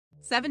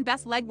7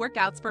 Best Leg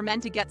Workouts for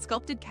Men to Get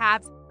Sculpted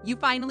Calves. You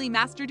finally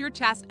mastered your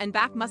chest and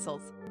back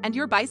muscles, and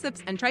your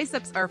biceps and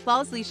triceps are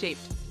flawlessly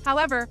shaped.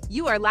 However,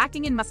 you are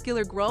lacking in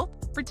muscular growth,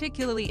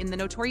 particularly in the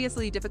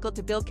notoriously difficult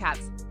to build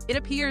calves. It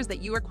appears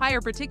that you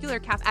require particular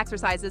calf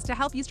exercises to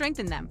help you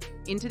strengthen them.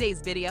 In today's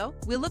video,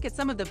 we'll look at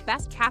some of the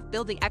best calf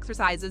building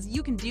exercises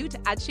you can do to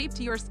add shape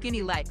to your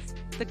skinny legs.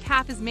 The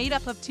calf is made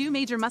up of 2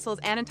 major muscles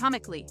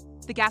anatomically.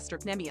 The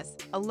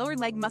gastrocnemius, a lower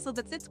leg muscle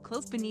that sits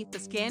close beneath the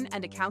skin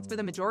and accounts for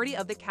the majority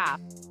of the calf,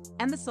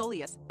 and the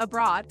soleus, a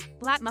broad,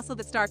 flat muscle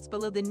that starts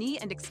below the knee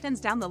and extends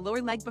down the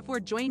lower leg before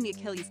joining the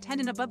Achilles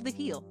tendon above the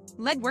heel.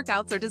 Leg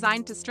workouts are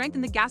designed to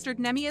strengthen the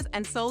gastrocnemius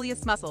and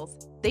soleus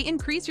muscles. They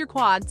increase your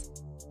quads,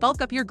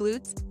 bulk up your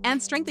glutes,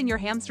 and strengthen your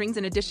hamstrings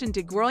in addition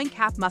to growing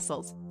calf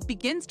muscles.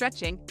 Begin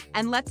stretching,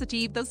 and let's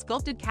achieve those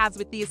sculpted calves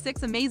with these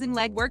 6 amazing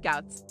leg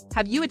workouts.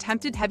 Have you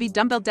attempted heavy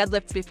dumbbell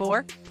deadlifts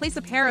before? Place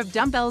a pair of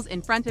dumbbells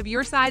in front of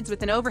your sides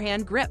with an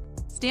overhand grip.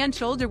 Stand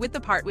shoulder width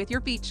apart with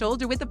your feet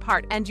shoulder width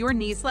apart and your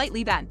knees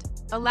slightly bent.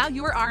 Allow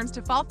your arms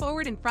to fall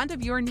forward in front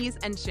of your knees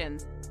and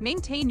shins.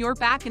 Maintain your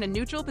back in a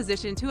neutral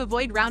position to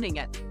avoid rounding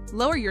it.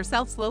 Lower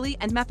yourself slowly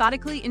and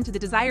methodically into the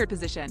desired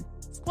position.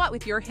 Squat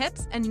with your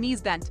hips and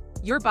knees bent,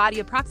 your body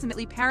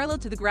approximately parallel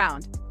to the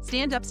ground.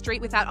 Stand up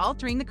straight without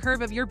altering the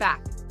curve of your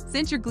back.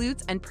 Cinch your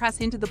glutes and press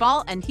into the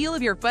ball and heel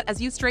of your foot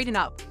as you straighten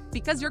up.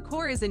 Because your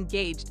core is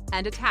engaged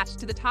and attached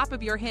to the top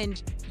of your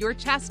hinge, your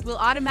chest will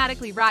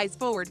automatically rise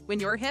forward when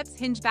your hips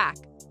hinge back.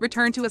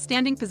 Return to a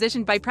standing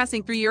position by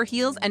pressing through your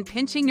heels and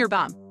pinching your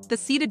bum. The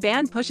seated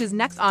band push is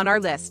next on our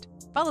list.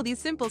 Follow these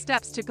simple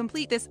steps to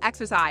complete this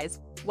exercise.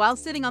 While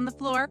sitting on the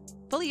floor,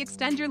 fully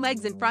extend your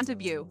legs in front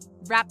of you.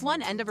 Wrap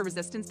one end of a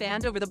resistance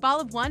band over the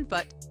ball of one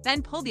foot,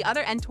 then pull the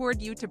other end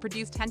toward you to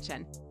produce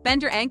tension.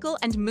 Bend your ankle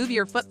and move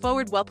your foot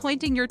forward while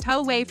pointing your toe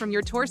away from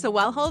your torso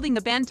while holding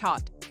the band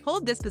taut.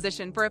 Hold this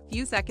position for a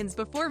few seconds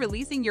before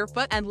releasing your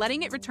foot and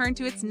letting it return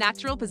to its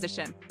natural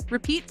position.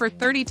 Repeat for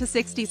 30 to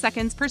 60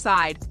 seconds per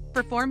side.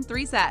 Perform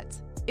 3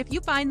 sets. If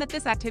you find that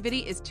this activity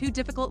is too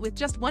difficult with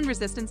just one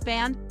resistance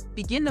band,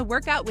 begin the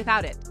workout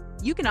without it.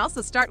 You can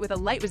also start with a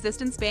light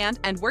resistance band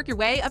and work your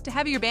way up to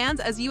heavier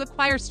bands as you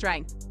acquire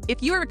strength.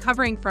 If you are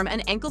recovering from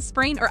an ankle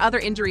sprain or other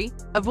injury,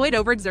 avoid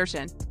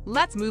overexertion.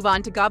 Let's move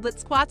on to goblet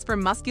squats for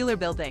muscular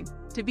building.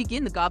 To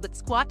begin the goblet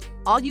squat,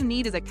 all you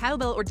need is a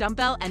kettlebell or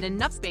dumbbell and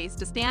enough space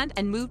to stand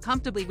and move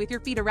comfortably with your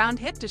feet around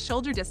hip to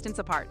shoulder distance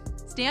apart.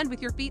 Stand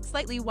with your feet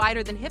slightly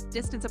wider than hip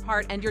distance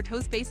apart and your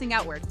toes facing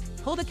outward.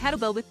 Hold a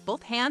kettlebell with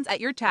both hands at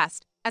your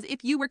chest, as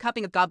if you were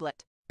cupping a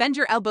goblet. Bend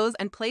your elbows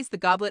and place the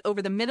goblet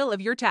over the middle of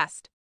your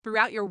chest.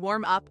 Throughout your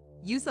warm-up,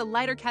 use a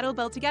lighter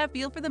kettlebell to get a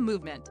feel for the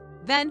movement.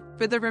 Then,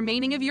 for the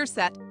remaining of your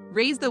set,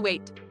 raise the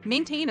weight.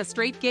 Maintain a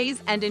straight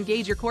gaze and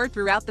engage your core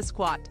throughout the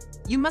squat.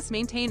 You must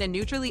maintain a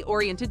neutrally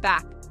oriented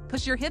back.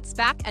 Push your hips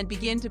back and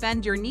begin to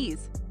bend your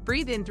knees.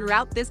 Breathe in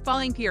throughout this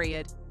falling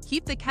period.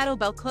 Keep the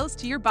kettlebell close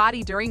to your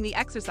body during the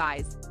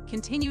exercise.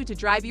 Continue to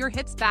drive your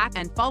hips back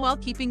and fall while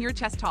keeping your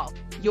chest tall.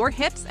 Your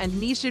hips and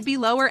knees should be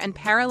lower and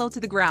parallel to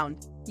the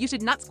ground. You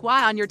should not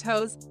squat on your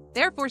toes,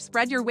 therefore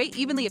spread your weight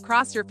evenly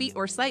across your feet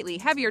or slightly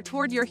heavier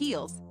toward your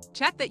heels.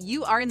 Check that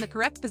you are in the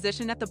correct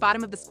position at the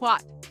bottom of the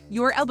squat.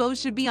 Your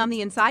elbows should be on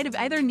the inside of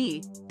either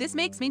knee. This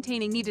makes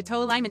maintaining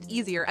knee-to-toe alignment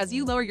easier as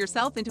you lower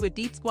yourself into a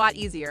deep squat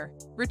easier.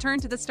 Return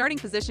to the starting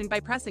position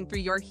by pressing through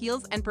your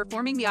heels and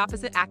performing the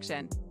opposite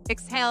action.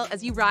 Exhale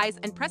as you rise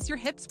and press your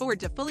hips forward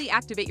to fully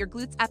activate your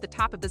glutes at the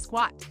top of the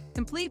squat.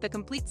 Complete the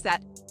complete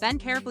set, then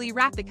carefully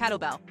wrap the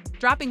kettlebell.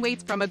 Dropping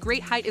weights from a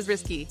great height is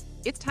risky.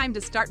 It's time to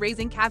start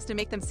raising calves to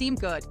make them seem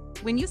good.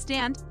 When you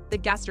stand, the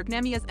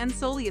gastrocnemius and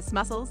soleus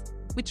muscles,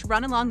 which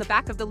run along the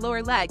back of the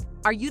lower leg,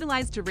 are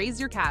utilized to raise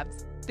your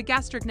calves. The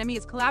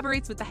gastrocnemius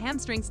collaborates with the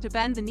hamstrings to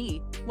bend the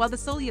knee, while the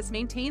soleus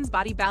maintains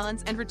body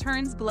balance and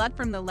returns blood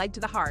from the leg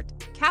to the heart.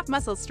 Calf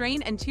muscles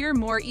strain and tear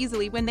more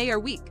easily when they are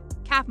weak.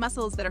 Calf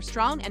muscles that are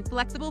strong and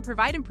flexible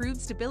provide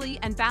improved stability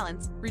and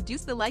balance,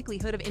 reduce the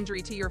likelihood of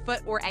injury to your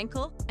foot or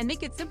ankle, and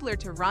make it simpler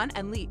to run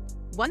and leap.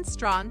 Once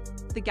strong,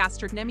 the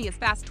gastrocnemius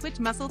fast-twitch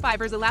muscle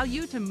fibers allow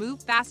you to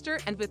move faster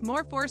and with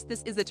more force.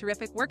 This is a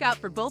terrific workout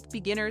for both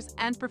beginners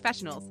and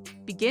professionals.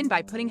 Begin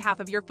by putting half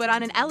of your foot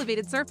on an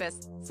elevated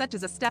surface, such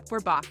as a step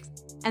or box,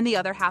 and the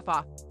other half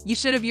off. You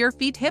should have your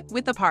feet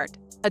hip-width apart.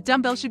 A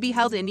dumbbell should be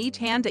held in each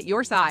hand at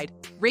your side.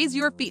 Raise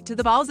your feet to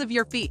the balls of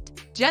your feet.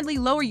 Gently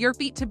lower your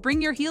feet to bring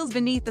your heels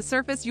beneath the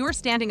surface you're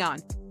standing on.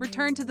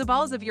 Return to the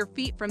balls of your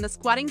feet from the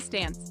squatting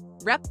stance.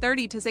 Rep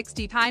 30 to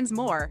 60 times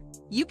more.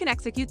 You can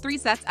execute 3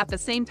 sets at the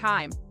same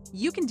time.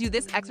 You can do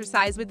this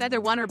exercise with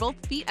either one or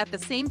both feet at the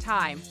same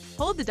time.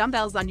 Hold the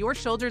dumbbells on your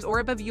shoulders or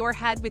above your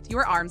head with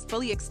your arms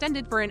fully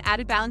extended for an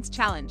added balance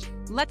challenge.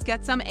 Let's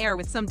get some air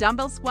with some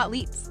dumbbell squat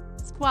leaps.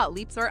 Squat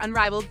leaps are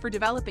unrivaled for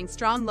developing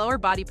strong lower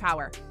body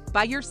power.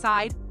 By your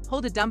side,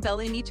 hold a dumbbell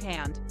in each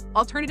hand.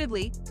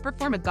 Alternatively,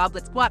 perform a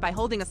goblet squat by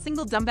holding a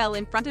single dumbbell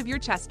in front of your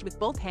chest with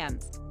both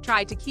hands.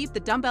 Try to keep the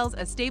dumbbells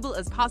as stable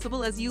as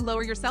possible as you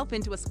lower yourself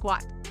into a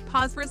squat.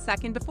 Pause for a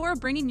second before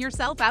bringing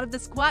yourself out of the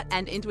squat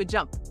and into a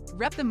jump.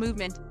 Rep the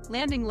movement,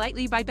 landing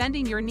lightly by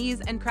bending your knees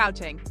and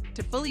crouching.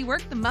 To fully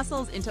work the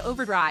muscles into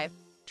overdrive,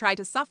 try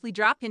to softly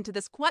drop into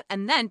the squat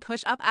and then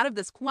push up out of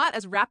the squat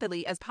as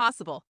rapidly as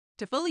possible.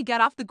 To fully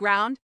get off the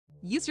ground,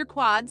 use your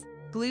quads,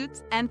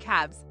 glutes, and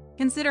calves.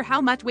 Consider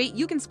how much weight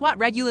you can squat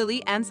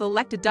regularly and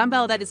select a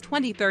dumbbell that is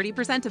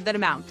 20-30% of that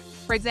amount.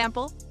 For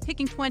example,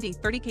 picking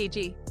 20-30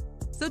 kg.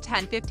 So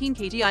 10-15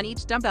 kg on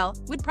each dumbbell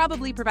would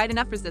probably provide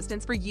enough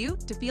resistance for you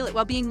to feel it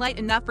while being light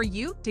enough for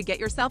you to get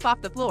yourself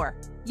off the floor.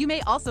 You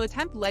may also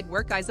attempt leg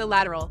work.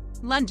 Iso-lateral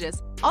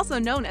lunges, also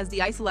known as the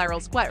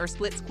iso-lateral squat or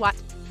split squat,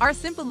 are a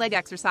simple leg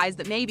exercise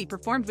that may be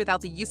performed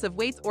without the use of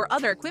weights or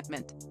other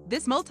equipment.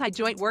 This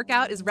multi-joint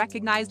workout is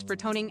recognized for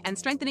toning and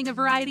strengthening a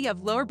variety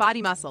of lower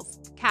body muscles: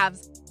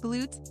 calves,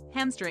 glutes,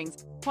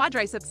 hamstrings,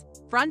 quadriceps,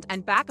 front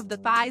and back of the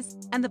thighs,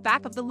 and the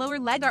back of the lower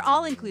leg are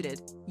all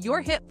included.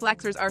 Your hip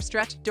flexors are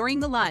stretched during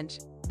the lunge.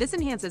 This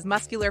enhances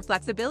muscular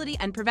flexibility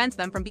and prevents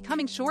them from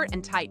becoming short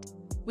and tight,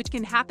 which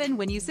can happen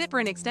when you sit for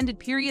an extended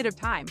period of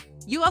time.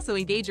 You also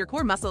engage your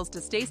core muscles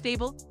to stay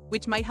stable,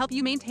 which might help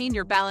you maintain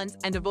your balance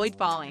and avoid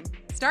falling.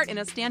 Start in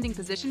a standing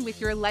position with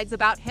your legs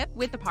about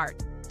hip-width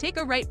apart. Take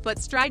a right foot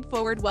stride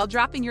forward while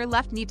dropping your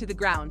left knee to the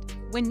ground.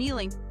 When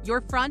kneeling,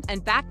 your front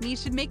and back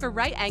knees should make a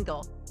right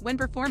angle. When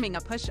performing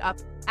a push-up,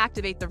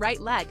 activate the right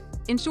leg.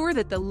 Ensure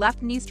that the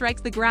left knee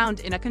strikes the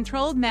ground in a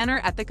controlled manner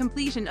at the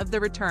completion of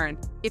the return.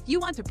 If you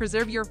want to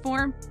preserve your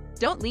form,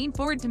 don't lean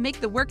forward to make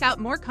the workout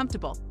more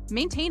comfortable.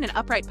 Maintain an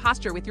upright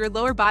posture with your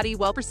lower body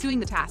while pursuing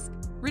the task.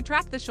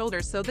 Retract the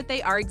shoulders so that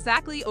they are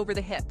exactly over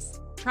the hips.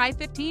 Try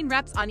 15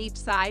 reps on each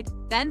side,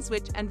 then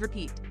switch and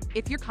repeat.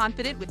 If you're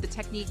confident with the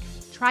technique,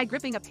 try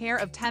gripping a pair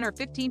of 10 or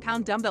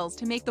 15-pound dumbbells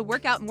to make the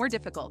workout more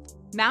difficult.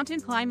 Mountain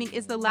climbing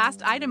is the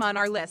last item on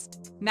our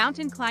list.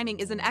 Mountain climbing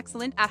is an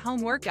excellent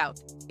at-home workout.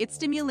 It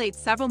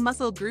stimulates several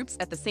muscle groups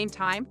at the same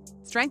time,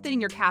 strengthening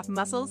your calf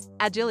muscles,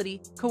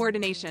 agility,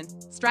 coordination,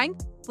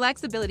 strength,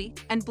 flexibility,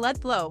 and blood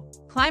flow.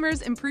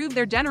 Climbers improve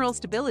their general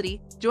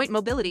stability, joint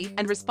mobility,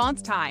 and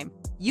response time.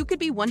 You could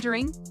be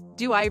wondering,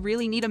 do I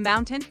really need a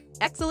mountain?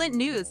 Excellent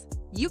news!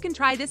 You can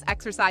try this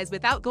exercise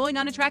without going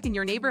on a track in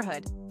your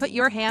neighborhood. Put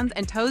your hands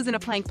and toes in a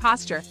plank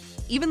posture,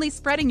 evenly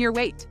spreading your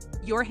weight.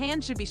 Your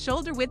hands should be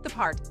shoulder-width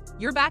apart.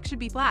 Your back should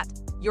be flat.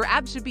 Your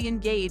abs should be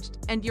engaged,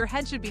 and your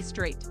head should be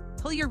straight.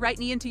 Pull your right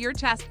knee into your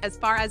chest as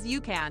far as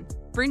you can.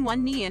 Bring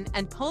one knee in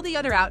and pull the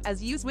other out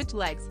as you switch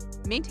legs.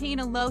 Maintain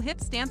a low hip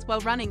stance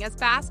while running as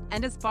fast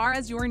and as far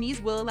as your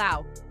knees will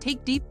allow.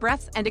 Take deep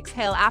breaths and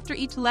exhale after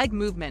each leg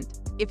movement.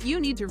 If you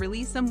need to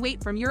release some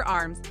weight from your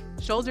arms,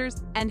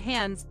 shoulders, and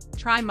hands,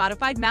 try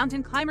modified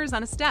mountain climbers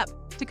on a step.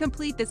 To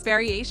complete this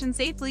variation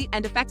safely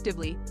and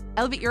effectively,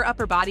 elevate your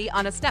upper body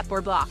on a step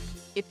or block.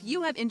 If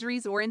you have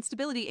injuries or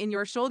instability in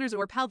your shoulders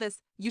or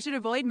pelvis, you should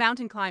avoid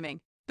mountain climbing.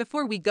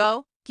 Before we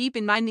go, keep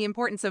in mind the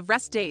importance of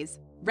rest days.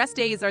 Rest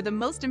days are the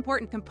most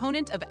important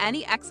component of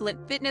any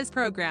excellent fitness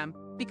program.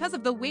 Because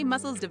of the way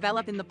muscles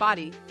develop in the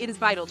body, it is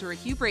vital to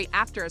recuperate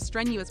after a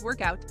strenuous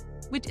workout,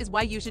 which is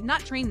why you should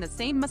not train the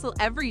same muscle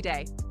every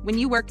day. When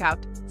you work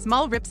out,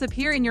 small rips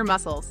appear in your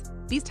muscles.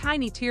 These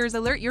tiny tears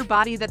alert your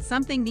body that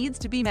something needs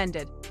to be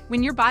mended.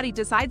 When your body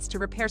decides to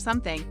repair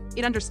something,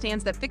 it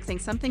understands that fixing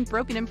something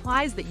broken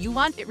implies that you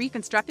want it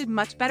reconstructed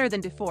much better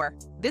than before.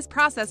 This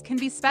process can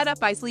be sped up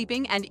by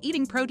sleeping and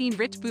eating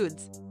protein-rich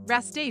foods.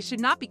 Rest days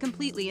should not be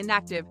completely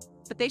inactive,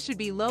 but they should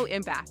be low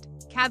impact.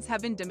 Calves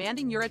have been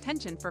demanding your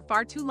attention for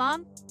far too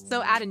long,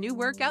 so add a new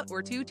workout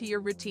or two to your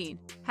routine.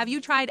 Have you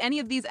tried any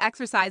of these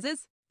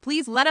exercises?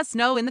 Please let us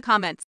know in the comments.